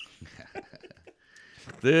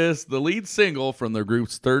 The lead single from the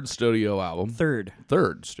group's third studio album. Third.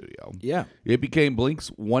 Third studio. Yeah. It became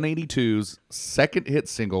Blink's 182's second hit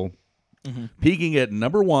single, peaking at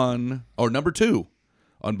number 2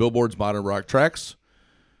 on Billboard's Modern Rock Tracks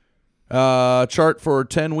chart for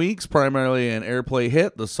 10 weeks, primarily an airplay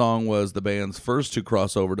hit. The song was the band's first to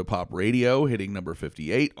cross over to pop radio, hitting number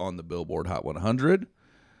 58 on the Billboard Hot 100.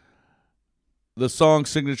 The song's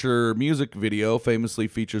signature music video famously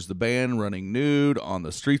features the band running nude on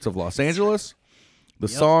the streets of Los Angeles. The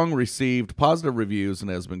song received positive reviews and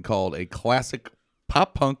has been called a classic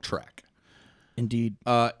pop-punk track. Indeed.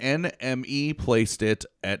 NME placed it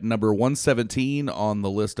at number 117 on the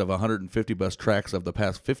list of 150 best tracks of the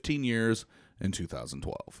past 15 years in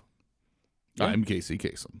 2012. I'm Casey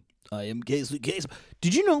Kasem. I am Casey Kasem.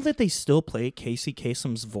 Did you know that they still play Casey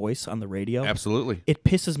Kasem's voice on the radio? Absolutely. It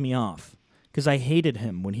pisses me off because I hated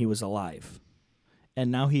him when he was alive.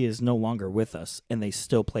 And now he is no longer with us, and they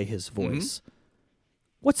still play his voice.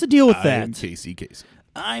 What's the deal with that? I'm Casey Kasem.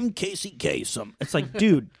 I'm Casey Kasem. It's like,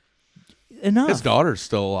 dude, enough. His daughter's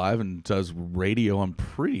still alive and does radio, I'm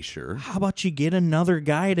pretty sure. How about you get another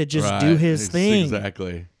guy to just Right. do his thing?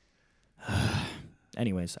 Exactly.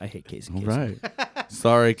 Anyways, I hate Casey All Kasem. right.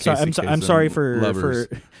 Sorry, Casey I'm Kasem, sorry for lovers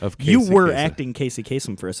of you Casey were Kasem. acting Casey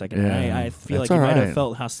Kasem for a second. Yeah, I feel that's like you all might have right.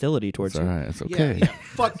 felt hostility towards It's all him. right. It's Yeah, okay. yeah.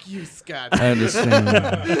 Fuck you, Scott. I understand.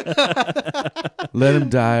 Let him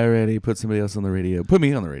die already. Put somebody else on the radio. Put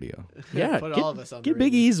me on the radio. Yeah, Put get, all of us on get the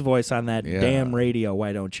Big radio. E's voice on that Yeah. damn radio.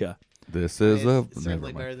 Why don't you? This is a It's never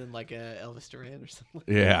certainly mind. better than like a Elvis Duran or something.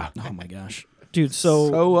 Yeah. Oh my gosh, dude. So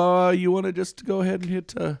So you want to just go ahead and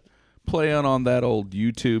hit play on that old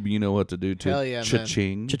YouTube? You know what to do to Hell yeah, man.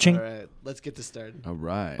 cha-ching. cha-ching. All right, let's get this started. All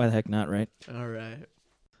right. Why the heck not? Right All right.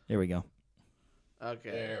 there we go. Okay.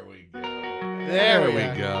 There we go. There we we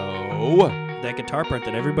go. go. That guitar part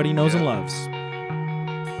that everybody knows and loves.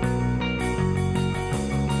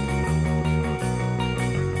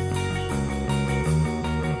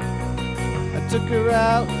 I took her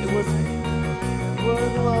out. It was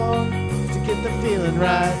long to get the feeling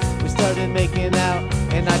right. We started making out,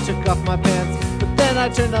 and I took off my pants. But then I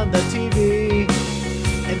turned on the TV,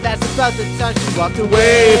 and that's about the time she walked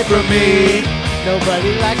away from me.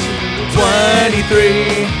 Nobody likes you when you're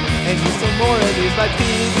 23, and you saw more of these my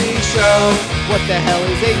TV show. What the hell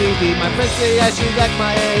is ADD? My friends say I should act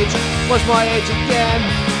my age. What's my age again?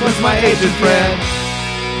 What's my age again?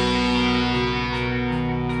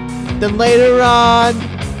 Then later on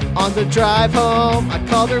the drive home, I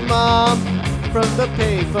called her mom from the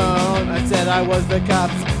payphone. I said I was the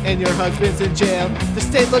cops and your husband's in jail. The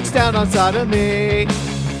state looks down on sodomy,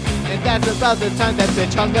 and that's about the time that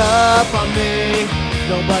bitch hung up on me.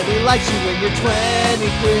 Nobody likes you when you're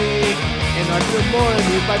 23, and Arthur Moore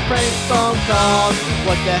needs my prank phone calls.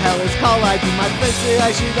 What the hell is call ID? My friends say I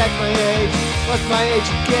should act my age. What's my age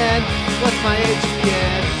again? What's my age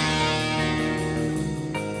again?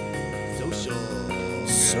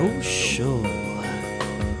 Social.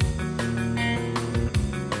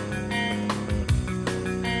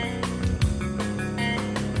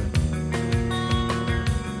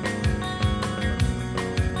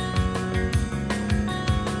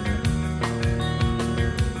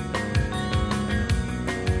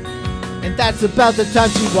 And that's about the time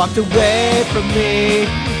she walked away from me.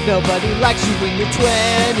 Nobody likes you when you're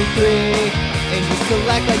 23, and you still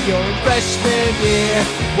act like you're in freshman year.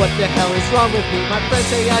 What the hell is wrong with me? My friends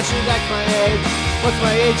say I should act my age. What's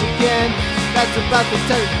my age again? That's about the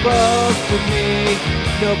time it broke for me.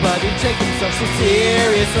 Nobody takes themselves so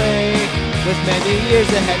seriously, with many years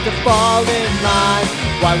ahead to fall in line.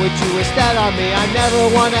 Why would you wish that on me? I never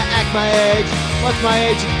wanna act my age. What's my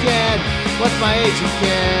age again? What's my age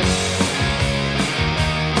again?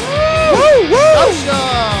 Woo! Social!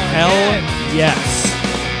 Hell Yeah. yes.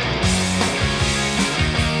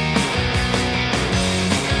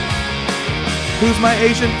 Who's my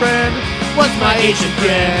Asian friend? What's my age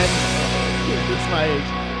again? What's my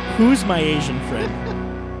age? Who's my Asian friend?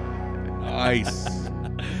 Nice.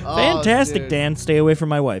 Oh, Fantastic, dude. Dan. Stay away from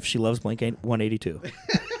my wife. She loves Blink 182.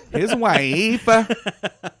 His wife.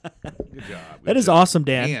 Good job. That is awesome,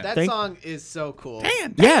 Dan. Man. That Thank- song is so cool.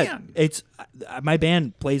 Yeah, it's my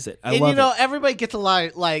band plays it. I And love you know, it. everybody gets a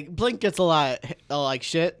lot, like, Blink gets a lot like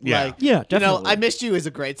shit. Yeah. Like, Yeah, You know, definitely. I Missed You is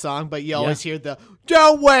a great song, but you always hear the,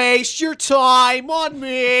 don't waste your time on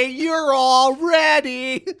me, you're all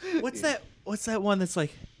ready. What's that? What's that one that's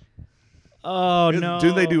like? Oh no!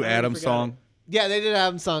 Do they do I Adam's forgot song? Yeah, they did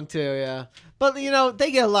have a song too, yeah. But, you know, they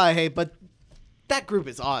get a lot of hate, but that group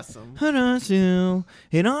is awesome. it.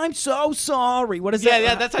 And I'm so sorry. What is Yeah, that?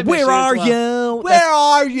 yeah, that's I Miss Where You as are well. you? Where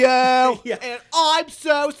are you? Yeah. And I'm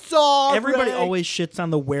so sorry. Everybody always shits on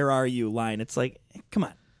the "Where are you" line. It's like, come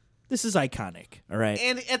on, this is iconic. All right.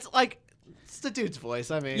 And it's like, it's the dude's voice.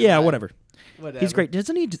 I mean, Yeah, like, whatever. Whatever. He's great.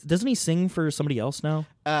 Doesn't he sing for somebody else now?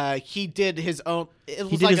 He did his own. It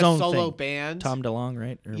was He did like his a own solo thing. band. Tom DeLonge,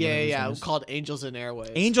 right? Or Yeah, whatever his yeah, name it was is. called Angels and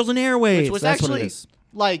Airwaves. Angels and Airwaves. which was That's what it actually is.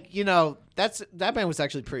 like, you know, that band was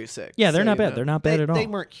actually pretty sick. Yeah, they're So, not you bad. know, They're not bad they, at all. They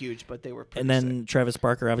weren't huge, but they were pretty And then sick. Travis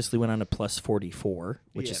Barker obviously went on to Plus 44,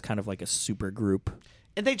 which Yeah. is kind of like a super group.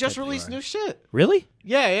 And they just released new shit. Really?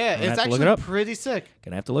 Yeah, yeah, gonna have it's to look actually it up. pretty sick.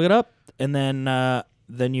 Gonna have to look it up. And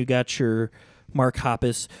then you got your Mark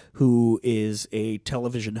Hoppus, who is a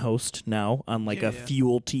television host now on like a yeah.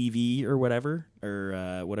 Fuel TV or whatever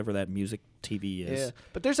that music TV is. Yeah,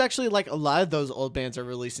 but there's actually like a lot of those old bands are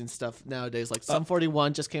releasing stuff nowadays. Like Sum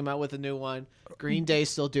 41 just came out with a new one. Green Day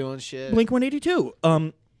still doing shit. Blink 182.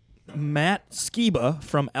 Matt Skiba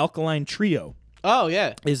from Alkaline Trio Oh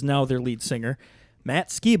yeah, is now their lead singer. Matt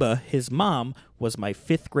Skiba, his mom was my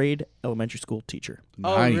 5th grade elementary school teacher.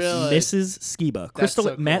 Oh, Nice. really? Mrs. Skiba. Crystal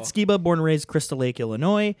so Matt cool. Skiba, born and raised Crystal Lake,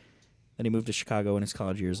 Illinois. Then he moved to Chicago in his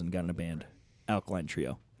college years and got in a band, Alkaline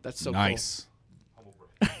Trio. that's so Nice.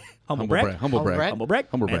 Humble brag. Humble brag. brag. Humble brag.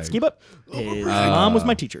 Humble Matt brag. Skiba. His mom was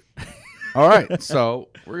my teacher. All right, so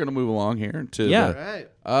we're gonna move along here to Yeah. the- cool. Right.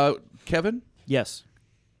 Kevin. Yes.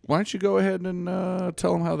 Why don't you go ahead and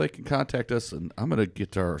tell them how they can contact us, and I'm gonna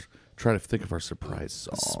try to think of our surprise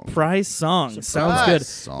song. Surprise song. Sounds good.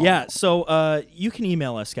 song. Yeah, so you can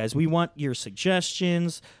email us, guys. We want your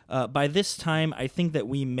suggestions. By this time, I think that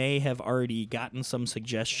we may have already gotten some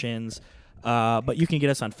suggestions, but you can get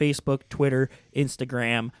us on Facebook, Twitter,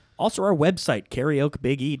 Instagram. Also, our website,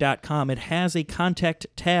 karaokebige.com. It has a contact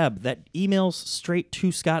tab that emails straight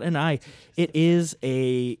to Scott and I. It is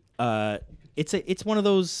it's one of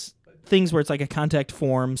those things where it's like a contact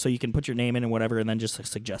form, so you can put your name in and whatever, and then just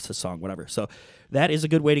suggest a song, whatever. So that is a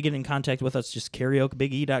good way to get in contact with us. Just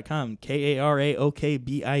karaokebige.com,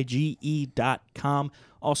 karaokebige.com.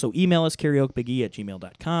 Also, email us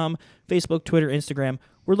karaokebige@gmail.com. Facebook, Twitter, Instagram.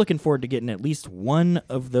 We're looking forward to getting at least one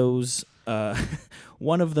of those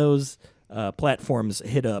platforms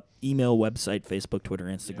hit up: email, website, Facebook, Twitter,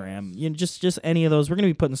 Instagram. You know, just any of those. We're going to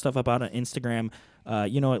be putting stuff up out on Instagram,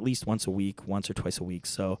 at least once a week, once or twice a week.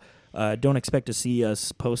 So don't expect to see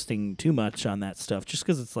us posting too much on that stuff, just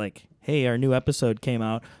because it's like, hey, our new episode came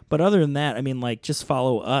out. But other than that, I mean, like, just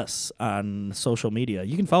follow us on social media.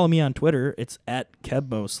 You can follow me on Twitter. It's at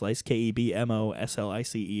KebMoSlice,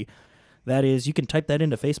 KEBMOSLICE. That is, you can type that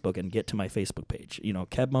into Facebook and get to my Facebook page. You know,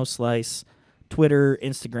 KebMoSlice, Twitter,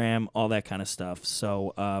 Instagram, all that kind of stuff.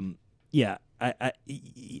 So, yeah. I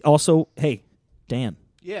also, hey, Dan,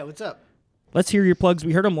 Yeah, what's up? let's hear your plugs.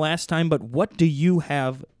 We heard them last time, but what do you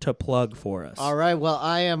have to plug for us? All right. Well,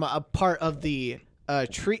 I am a part of the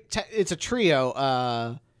it's a trio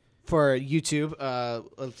for YouTube.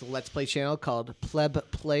 It's a Let's Play channel called Pleb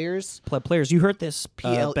Players. Pleb Players. You heard this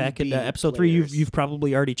PLEB back in episode 3. Players. You've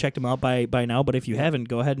probably already checked them out by now, but if you haven't,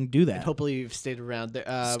 go ahead and do that. Hopefully, you've stayed around.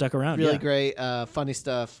 Stuck around, Really yeah. great, funny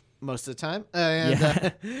stuff most of the time.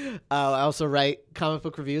 And I also write comic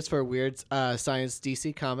book reviews for Weird Science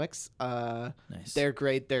DC Comics. Nice. They're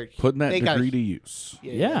great. They're Putting that they got- degree to use.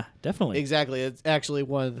 Yeah, definitely. Exactly. It's actually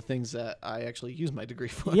one of the things that I actually use my degree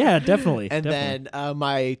for. Yeah, definitely. And definitely. then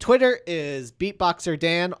my Twitter is Beatboxer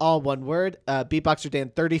Dan, all one word. Beatboxer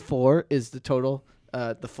Dan 34 is the total,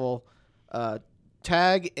 the full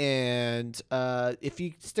tag. And if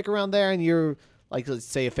you stick around there and you're, like, let's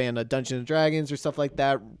say, a fan of Dungeons and Dragons or stuff like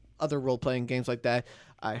that, other role-playing games like that,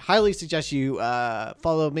 I highly suggest you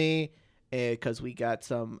follow me because we got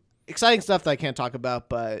some exciting stuff that I can't talk about,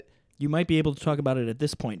 but You might be able to talk about it at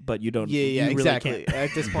this point, but you don't. yeah, you really exactly. can't.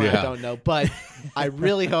 At this point, Yeah. I don't know, but I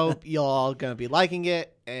really hope y'all gonna be liking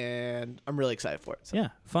it, and I'm really excited for it. So. Yeah,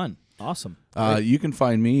 fun, awesome. You can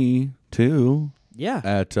find me too Yeah,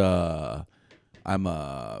 at I'm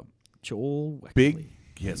Joel. Weckley. big.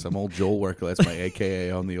 Yes, I'm old Joel Werkel. That's my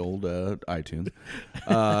AKA on the old iTunes.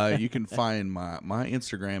 You can find my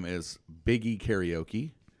Instagram is Biggie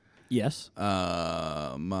Karaoke. Yes.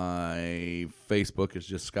 My Facebook is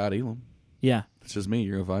just Scott Elam. Yeah. It's just me.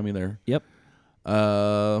 You're gonna find me there. Yep.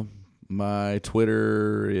 My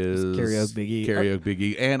Twitter is Karaoke Big E. Karaoke Big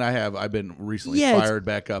E, and I've been recently Yeah, it's fired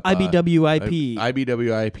back up. IBWIP.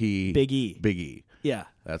 IBWIP Big E. Big E. Yeah.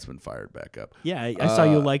 That's been fired back up. Yeah. I saw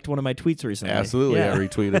you liked one of my tweets recently. Absolutely, Yeah. I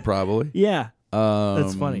retweeted probably. Yeah.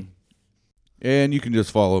 That's funny. And you can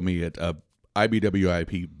just follow me at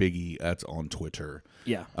IBWIP Big E. That's on Twitter.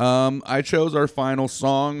 Yeah. I chose our final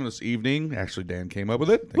song this evening. Actually, Dan came up with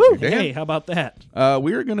it. Thank Woo! you, Dan. Hey, how about that?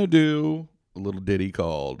 We are gonna do a little ditty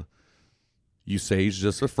called "You Say He's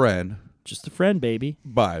Just a Friend" Just a friend, baby.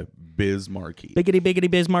 by Biz Markie.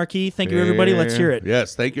 Biggity Biz Marquee. Thank you, everybody. Let's hear it.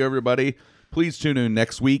 Yes, thank you, everybody. Please tune in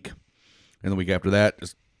next week, and the week after that.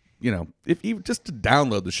 Just if you just to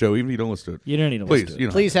download the show, even if you don't listen to it. You don't need to Please, listen to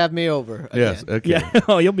it. Please have me over. Yes. Again. Okay. Yeah.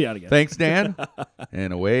 Oh, you'll be out again. Thanks, Dan.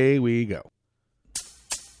 And away we go.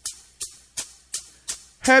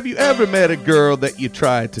 Have you ever met a girl that you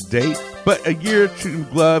tried to date, but a year or two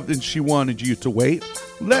loved and she wanted you to wait?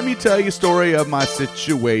 Let me tell you a story of my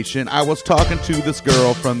situation. I was talking to this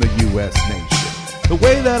girl from the U.S. nation. The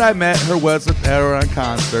way that I met her was at a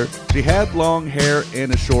concert. She had long hair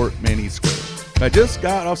and a short mini skirt. I just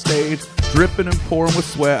got off stage, dripping and pouring with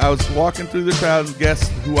sweat. I was walking through the crowd and guess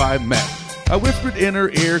who I met? I whispered in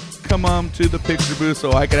her ear, come on to the picture booth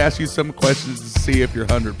so I could ask you some questions to see if you're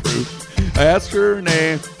 100 proof. I asked her her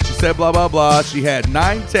name. She said blah, blah, blah. She had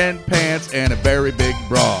 9'10" pants and a very big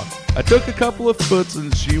bra. I took a couple of foots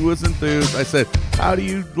and she was enthused. I said, how do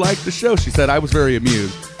you like the show? She said, I was very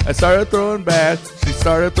amused. I started throwing back. She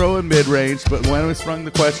started throwing mid-range, but when we sprung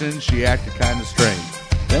the question, she acted kind of strange.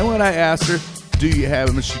 Then when I asked her, do you have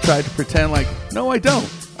him? And she tried to pretend like, no, I don't.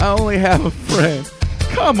 I only have a friend.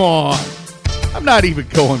 Come on. I'm not even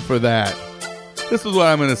going for that. This is what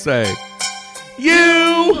I'm going to say.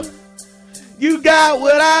 You got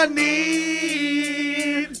what I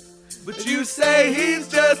need. But you say he's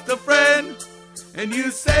just a friend. And you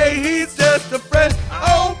say he's just a friend.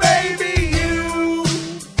 Oh, baby,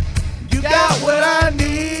 you got what I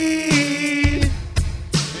need.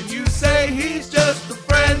 And you say he's just a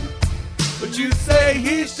friend. But you say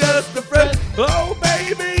he's just a friend. Oh,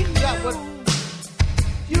 baby,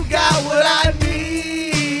 you got what I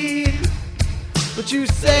need. But you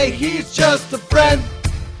say he's just a friend.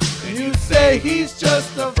 And you say he's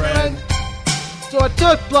just a friend. So I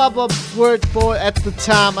took blah blah's word for it at the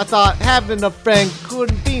time. I thought having a friend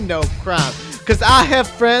couldn't be no crime. Cause I have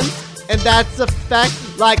friends, and that's a fact,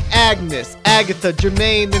 like Agnes, Agatha,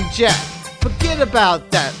 Jermaine, and Jack. Forget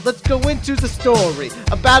about that. Let's go into the story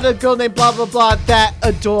about a girl named blah blah blah that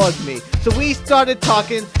adored me. So we started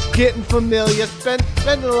talking, getting familiar,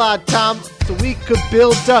 spending a lot of time so we could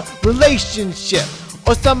build a relationship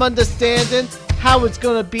or some understanding how it's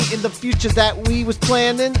gonna be in the future that we was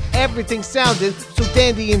planning. Everything sounded so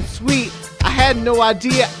dandy and sweet. I had no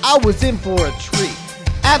idea I was in for a treat.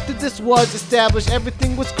 After this was established,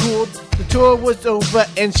 everything was cool. The tour was over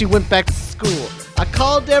and she went back to school. I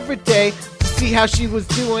called every day to see how she was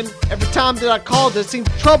doing. Every time that I called her, seemed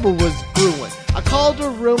trouble was brewing. I called her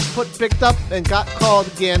room, picked up, and got called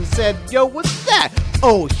again. Said, yo, what's that?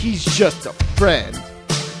 Oh, he's just a friend.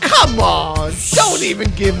 Come on, don't even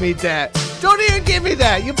give me that. Don't even give me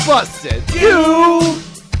that. You busted.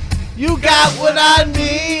 You got what I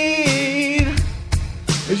need.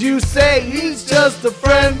 As you say he's just a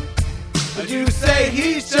friend. As you say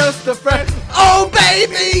he's just a friend. Oh,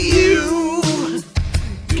 baby, you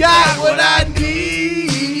got what I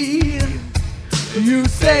need. You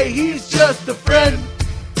say he's just a friend.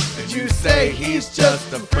 And you say he's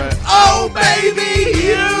just a friend. Oh, baby,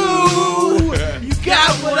 you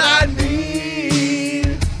got what I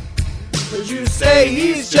need. But you say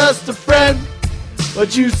he's just a friend.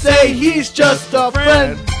 But you say he's just a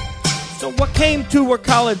friend. So I came to her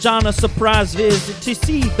college on a surprise visit to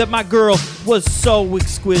see that my girl was so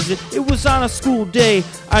exquisite. It was on a school day,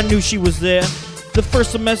 I knew she was there. The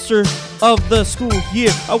first semester of the school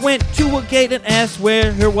year, I went to a gate and asked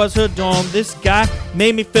where was her dorm. This guy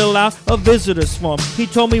made me fill out a visitor's form. He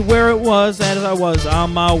told me where it was as I was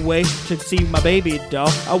on my way to see my baby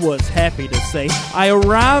doll. I was happy to say. I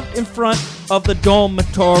arrived in front of the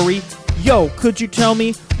dormitory. Yo, could you tell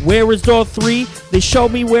me where is door 3? They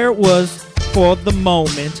showed me where it was for the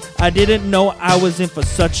moment. I didn't know I was in for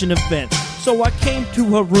such an event. So I came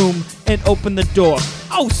to her room and opened the door.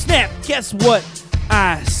 Oh snap, guess what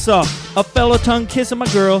I saw? A fellow tongue kissing my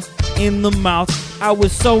girl in the mouth. I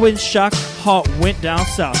was so in shock, heart went down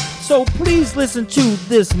south. So please listen to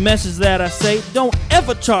this message that I say. Don't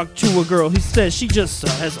ever talk to a girl who says she just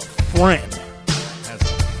has a friend. As a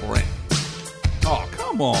friend. Oh, come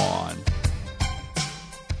Come on.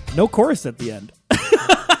 No chorus at the end.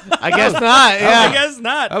 I guess not. I Yeah. guess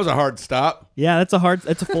not. That was a hard stop. Yeah, that's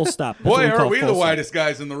a full stop. That's what Boy, call are we full the stop. whitest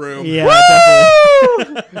guys in the room. Yeah,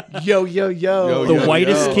 definitely. Yo, yo, yo. The Yo,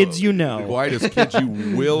 whitest yo. kids you The know. whitest kids you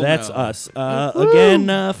will That's know. us.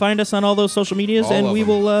 Again, find us on all those social medias, All and of we them.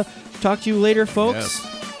 will talk to you later, folks.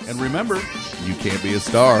 Yes. And remember, you can't be a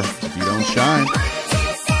star if you don't shine.